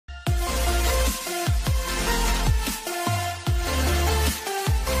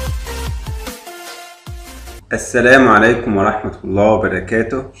السلام عليكم ورحمة الله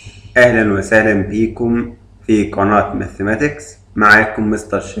وبركاته. أهلا وسهلا بكم في قناة ماثيماتكس. معاكم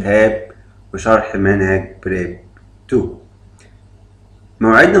مستر شهاب وشرح منهج بريب 2.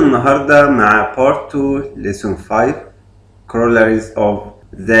 موعدنا النهاردة مع Part 2 Lesson 5 Corollaries of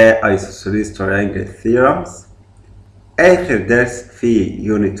the isosceles triangle theorems، آخر درس في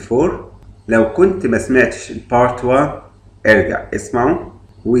Unit 4. لو كنت ما سمعتش Part 1 ارجع اسمعه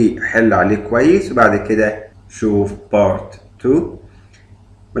وحل عليه كويس وبعد كده شوف Part 2.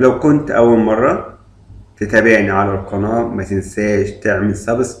 ولو كنت أول مرة تتابعني على القناة ما تنساش تعمل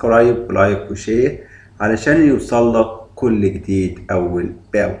سبسكرايب ولايك وشير علشان يوصلك كل جديد أول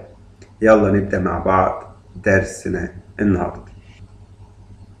بأول. يلا نبدأ مع بعض درسنا النهاردة.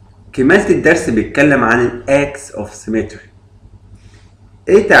 كمالة الدرس بيتكلم عن الأكس أوف سيمتري.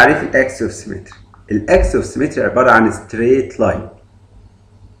 إيه تعريف الأكس أوف سيمتري؟ الأكس أوف سيمتري عبارة عن ستريت لاين.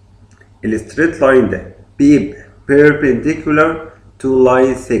 الستريت لاين ده بيبقى perpendicular to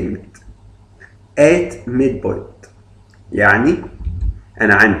line segment at midpoint. يعني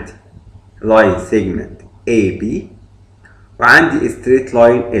أنا عندي line segment AB وعندي straight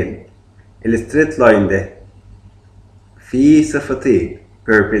line L. الستريت لاين ده فيه صفتين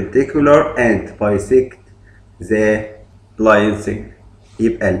perpendicular and bisect the line segment.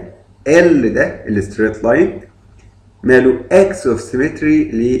 يبقى ال L ده الستريت لاين ماله اكس اوف سيمتري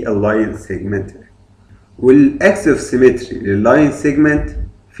لللاين سيجمنت، والاكس اوف سيمتري لللاين سيجمنت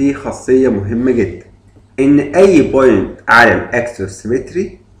فيه خاصيه مهمه جدا، ان اي بوينت على الاكس اوف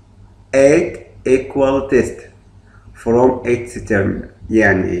سيمتري at equal distance from its terminal.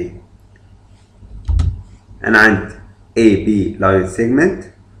 يعني ايه؟ انا عندي AB لاين سيجمنت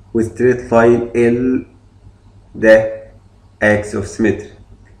وستريت لاين L ده اكس اوف سيمتري.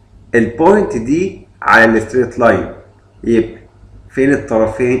 البوينت دي على الستريت لاين يبقى فين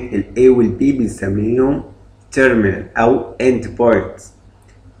الطرفين ال A وال B بنسميهم terminal أو end points.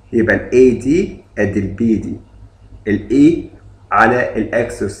 يبقى ال A دي قد ال B دي، ال E على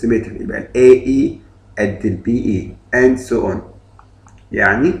الأكس أوف سيمتري يبقى ال AE قد ال BE and so on.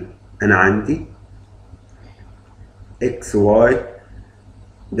 يعني أنا عندي XY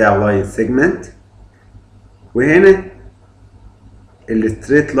ده لاين سيجمنت، وهنا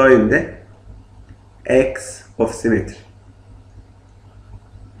الستريت لاين ده X أوف سيمتري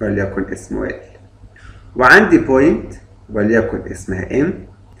وليكن اسمه L، وعندي بوينت وليكن اسمها M.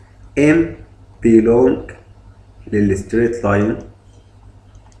 M belong للستريت لاين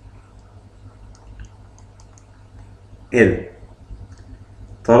L.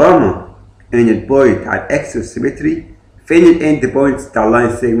 طالما ان البوينت على الاكس اوف سيمتري فين الاند بوينتس بتاع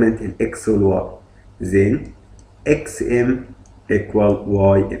اللاين سيجمنت الاكس والواي، then XM equal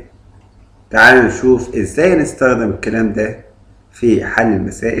YM. تعالوا نشوف ازاي نستخدم الكلام ده في حل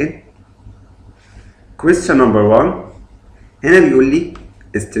المسائل. Question number 1 هنا بيقول لي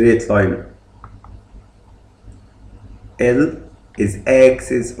straight line L is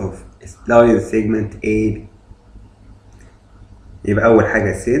axis of line segment AB. يبقى أول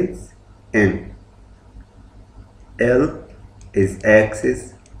حاجة since N L is axis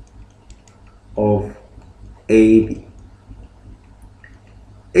of AB.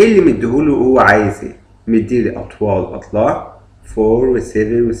 ايه اللي مديهوله هو عايز ايه؟ مديلي أطوال 4 و7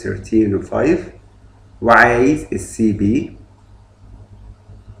 و13 و5، وعايز السي بي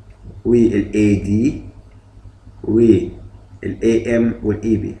والاي دي والاي ام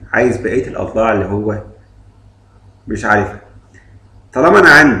والاي بي، عايز بقيه الاضلاع اللي هو مش عارفها. طالما انا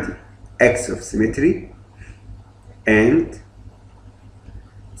عندي اكس اوف سيمتري and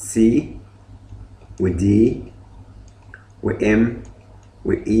سي ودي وام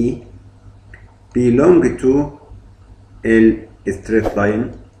واي belong to الستريت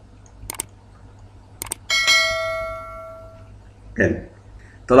لاين L.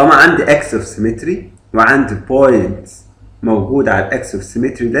 طالما عندي اكس اوف سيمتري وعندي بوينتس موجودة على الاكس اوف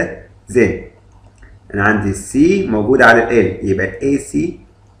سيمتري ده، زين انا عندي سي موجودة على ال يبقى اي سي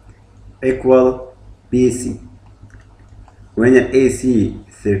equal بي سي، وهنا الاي سي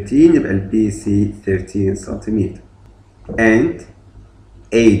 13 يبقى البي سي 13 سنتيمتر and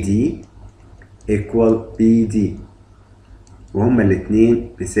AD equal BD، وهما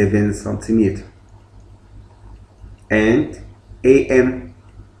الاتنين ب 7 سنتيمتر and AM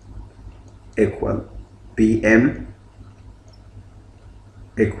equal BM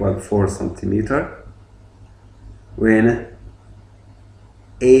equal 4 سنتيمتر، وهنا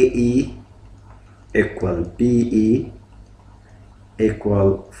AE equal BE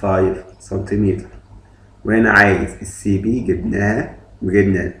equal 5 سنتيمتر، وهنا عايز السي بي جبناها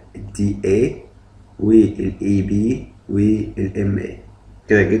وجبنا الدي اي والاي بي والام اي،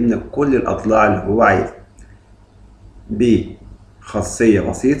 كده جبنا كل الاضلاع اللي هو عايزها. بخاصية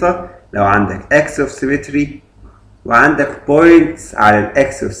بسيطة. لو عندك اكس اوف سيمتري وعندك بوينتس على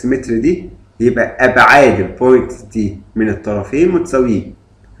الاكس اوف سيمتري دي، يبقى ابعاد البوينتس دي من الطرفين متساويين.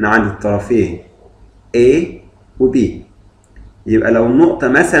 انا عندي الطرفين A و B، يبقى لو نقطة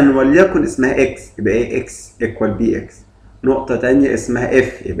مثلا وليكن اسمها x يبقى ax equal bx، نقطة تانية اسمها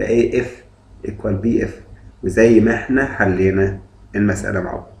f يبقى af equal bf، وزي ما احنا حلينا المسألة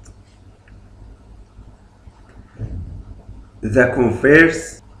مع بعض. The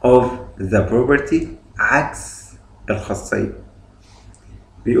converse of the property، عكس الخاصية.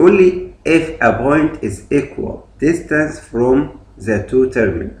 بيقول لي if a point is equal distance from the two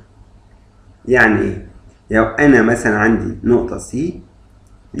terminals. يعني ايه؟ لو انا مثلا عندي نقطة C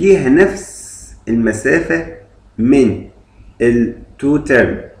ليها نفس المسافة من ال two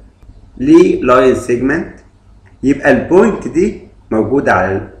terminals للاين سيجمنت، يبقى البوينت دي موجودة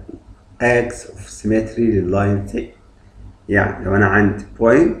على الاكس اوف سيمتري لللاين سيجمنت. يعني لو انا عندي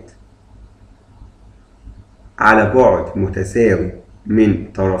بوينت على بعد متساوي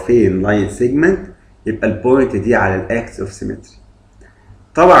من طرفين لاين سيجمنت، يبقى البوينت دي على الاكس اوف سيمتري.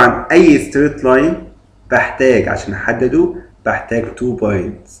 طبعا اي ستريت لاين بحتاج عشان احدده بحتاج 2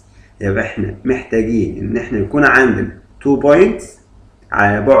 بوينتس، يبقى احنا محتاجين ان احنا يكون عندنا 2 بوينتس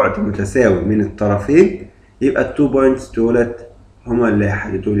على بعد متساوي من الطرفين، يبقى ال 2 بوينتس دولت هما اللي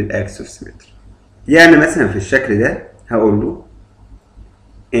هيحددوا لي الاكس اوف سيمتري. يعني مثلا في الشكل ده هقول له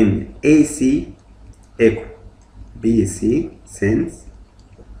ان AC equal BC since،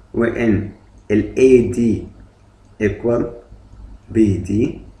 وان ال AD equal BD،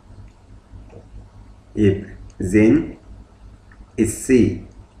 يبقى then ال C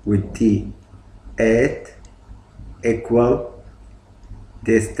وال D at equal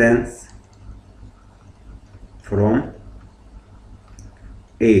distance from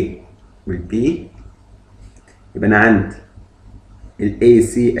A وال B. يبقى أنا عندي ال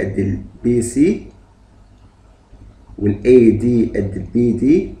AC قد ال BC وال AD قد ال BD،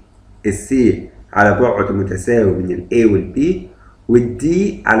 ال C على بعد متساوي من ال A وال B، وال D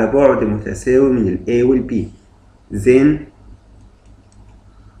على بعد متساوي من ال A وال B. then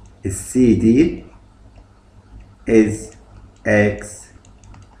ال CD is X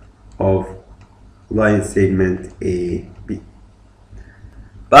of line segment AB.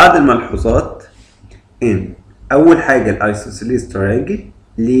 بعض الملحوظات ان اول حاجه الايسوسيليس ترينجل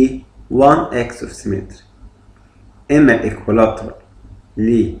ليه 1 x of symmetry، اما الايكولاترال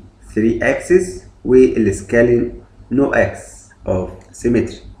ليه 3 axes، والسكالين no x of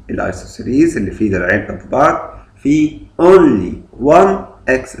symmetry. الايسوسيليس اللي فيه ضلعين قد بعض فيه only 1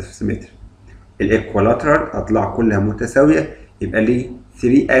 x of symmetry. الايكولاترال اضلاع كلها متساويه يبقى ليه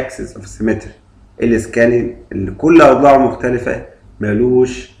 3 axes of symmetry. السكالين اللي كل اضلاعه مختلفه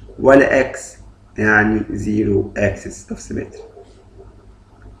ملوش ولا x، يعني 0 axis of symmetry.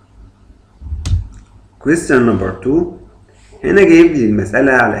 question number 2. هنا جايب لي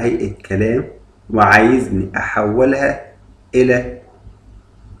المسألة على هيئة كلام وعايزني أحولها إلى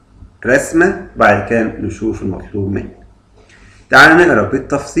رسمة، بعد كده نشوف المطلوب مني. تعال نقرأ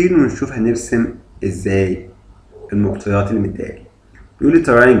بالتفصيل ونشوف هنرسم إزاي المعطيات اللي مديالي. بيقول لي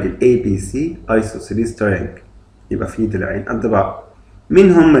triangle ABC isosceles triangle، يبقى فيه ضلعين قد بعض.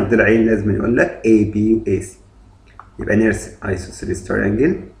 مين هما الضلعين؟ لازم يقول لك AB و AC. يبقى نرسم isosceles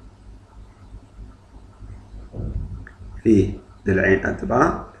triangle فيه ضلعين قد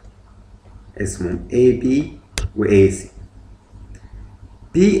بعض اسمهم AB و AC.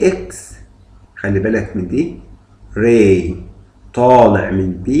 BX خلي بالك من دي، ray طالع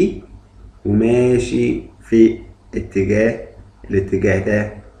من B وماشي في الاتجاه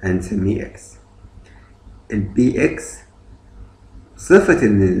ده هنسميه X. ال BX صفة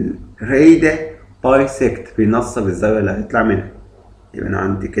ان الراي ده بايسكت بينصف الزاوية اللي هيطلع منها، يبقى انا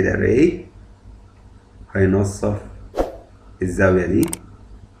عندي كده راي هينصف الزاوية دي،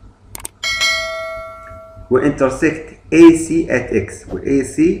 وانترسكت AC at X، و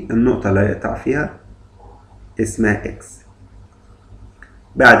AC النقطة اللي هيقطع فيها اسمها X.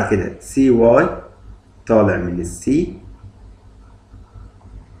 بعد كده CY طالع من ال C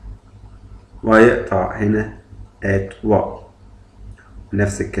وهيقطع هنا at Y.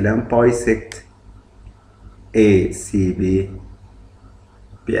 نفس الكلام بايسكت ACB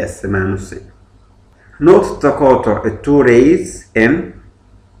بيقسمها نصين. نقطة تقاطع التو ريز M،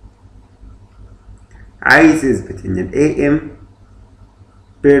 عايز يثبت ان ال AM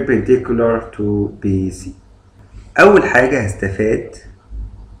perpendicular to BC. أول حاجة هستفاد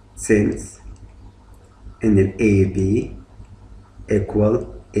since ان ال AB equal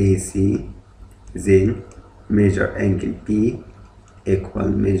AC then measure angle B equal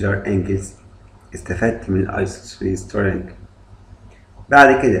measure angle C. استفدت من isosceles triangle.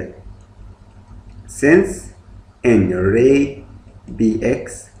 بعد كده since ان ray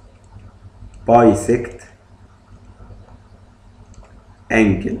bx bisect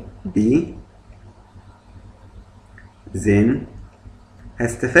angle b then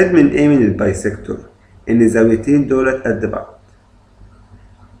هستفاد من ايه من البايسكتور؟ ان الزاويتين دولت قد بعض.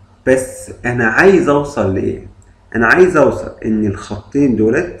 بس انا عايز اوصل لايه؟ انا عايز اوصل ان الخطين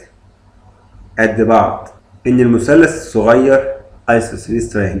دولت قد بعض، ان المثلث الصغير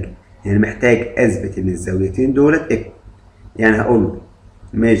isosceles triangle. يعني محتاج اثبت ان الزاويتين دولت ايكوال. يعني هقول له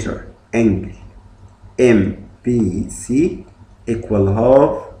measure angle MBC equal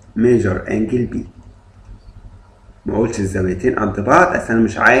half measure angle B. ما اقولش الزاويتين قد بعض، اصل انا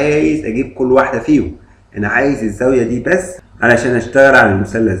مش عايز اجيب كل واحده فيهم، انا عايز الزاويه دي بس علشان اشتغل على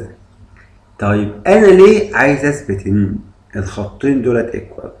المثلث ده. طيب انا ليه عايز اثبت ان الخطين دولت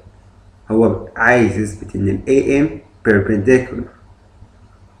ايكوال؟ هو عايز يثبت ان ال AM perpendicular،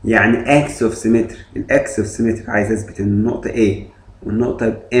 يعني axis of symmetry. الاكس اوف symmetry عايز اثبت ان النقطه A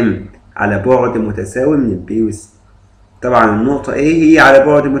والنقطه M على بعد متساوي من ال B وال C. طبعا النقطه A هي على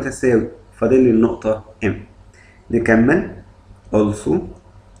بعد متساوي، فاضل لي النقطه M. نكمل. also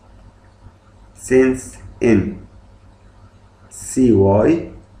since in CY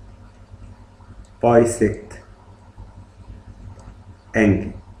bisect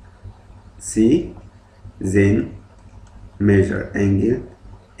angle C then measure angle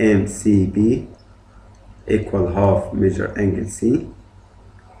MCB equal half measure angle C.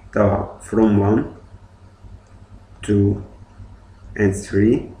 طبعا from 1 2 and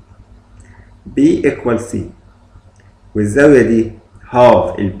 3 B equal C، والزاوية دي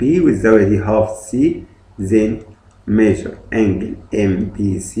half ال B والزاوية دي half C. then measure angle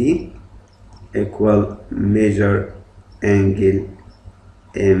MBC equal measure angle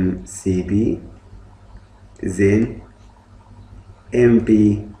MCB then MB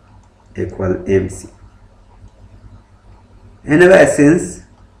equal MC. هنا بقى since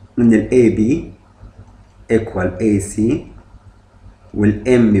من ال AB equal AC وال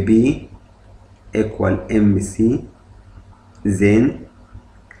MB equal MC then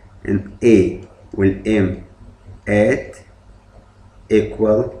ال A وال M at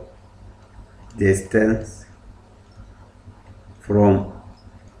equal distance from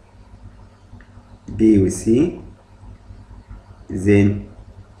B و C then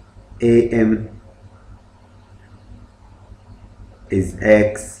AM is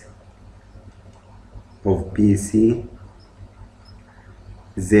X of BC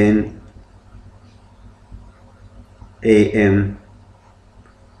then AM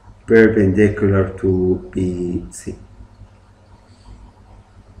perpendicular to BC.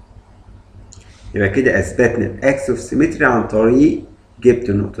 يبقى كده اثبتنا الاكس اوف سيمتري عن طريق جبت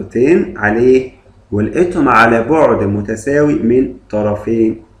نقطتين عليه ولقيتهم على بعد متساوي من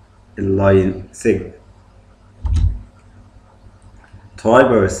طرفين اللاين سيجمنت. try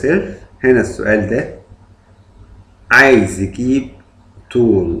by yourself. هنا السؤال ده عايز يجيب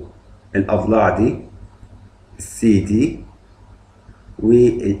طول الأضلاع دي السي دي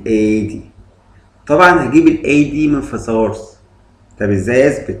والاي دي. طبعا هجيب الاي دي من فصارس. طب ازاي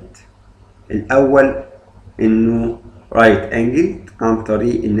اثبت؟ الاول انه رايت انجل عن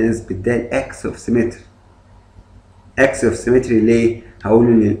طريق ان اثبت ده الاكس اوف سيمتري. اكس اوف سيمتري ليه؟ هقول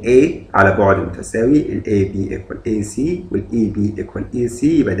ان الاي على بعد متساوي، الاي بي ايكوال اي سي والاي بي ايكوال اي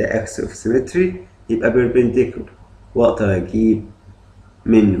سي، يبقى ده اكس اوف سيمتري، يبقى بيربنديكولار، واقدر اجيب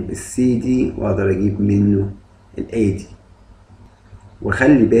منه السي دي واقدر اجيب منه الاي دي.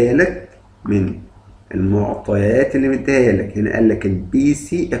 وخلي بالك من المعطيات اللي مديها لك. هنا قال لك البي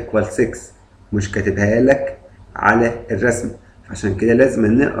سي ايكوال 6، مش كاتبها لك على الرسم، عشان كده لازم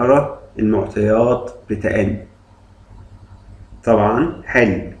نقرا المعطيات بتاعنا. طبعا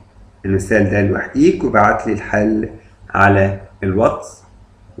حل المثال ده لوحديك وبعت لي الحل على الواتس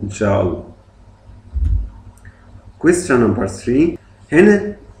ان شاء الله. question number 3.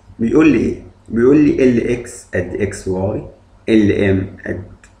 هنا بيقول لي ايه؟ بيقول لي ال اكس قد اكس واي، ال ام قد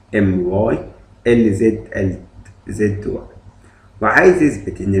ام واي، ال زد قد زد واي، وعايز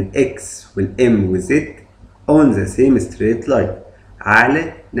يثبت ان الاكس والام والزد on the same straight line،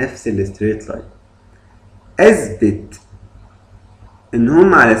 على نفس الستريت لاين. اثبت ان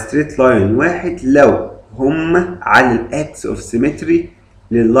هم على ستريت لاين واحد لو هم على الاكس اوف سيمتري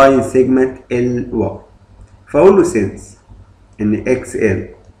لللاين سيجمنت ال واي. فاقول له سينس ان اكس ال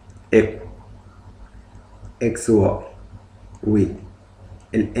ايكوال اكس واي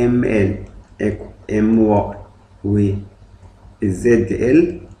والام ال ايكوال ام واي والزد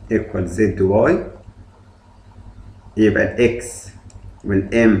ال ايكوال زد واي، يبقى الاكس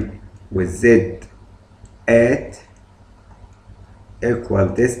والام Z at equal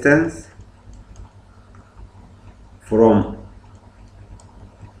distance from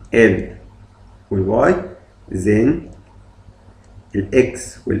L وال Y, then ال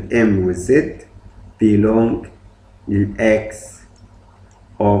X وال M وال Z belong لل X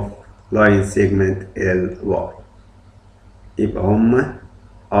of line segment ال Y. يبقى هما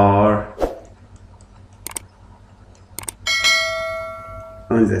are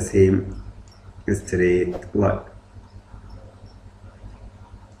on the same straight line.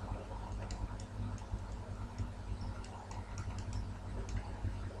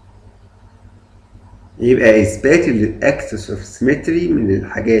 يبقى إثبات الأكسس أوف سيمتري من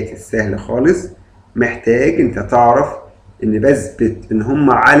الحاجات السهلة خالص. محتاج أنت تعرف إن بثبت إن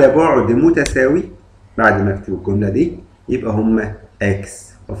هما على بعد متساوي. بعد ما أكتب الجملة دي يبقى هما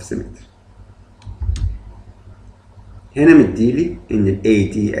أكس أوف سيمتري. هنا مديلي إن ال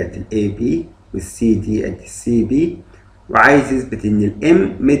A دي قد ال AB وال C دي قد ال CB، وعايز يثبت إن ال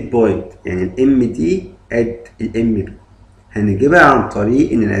M ميد بوينت، يعني ال M دي قد ال MB. هنجيبها عن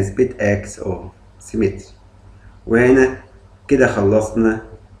طريق إن نثبت أكس أوف سيمتري. وهنا كده خلصنا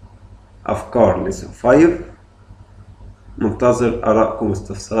أفكار لسن 5. منتظر آرائكم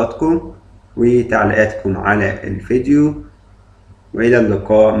واستفساراتكم وتعليقاتكم على الفيديو، وإلى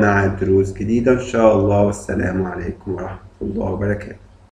اللقاء مع دروس جديدة إن شاء الله، والسلام عليكم ورحمة الله وبركاته.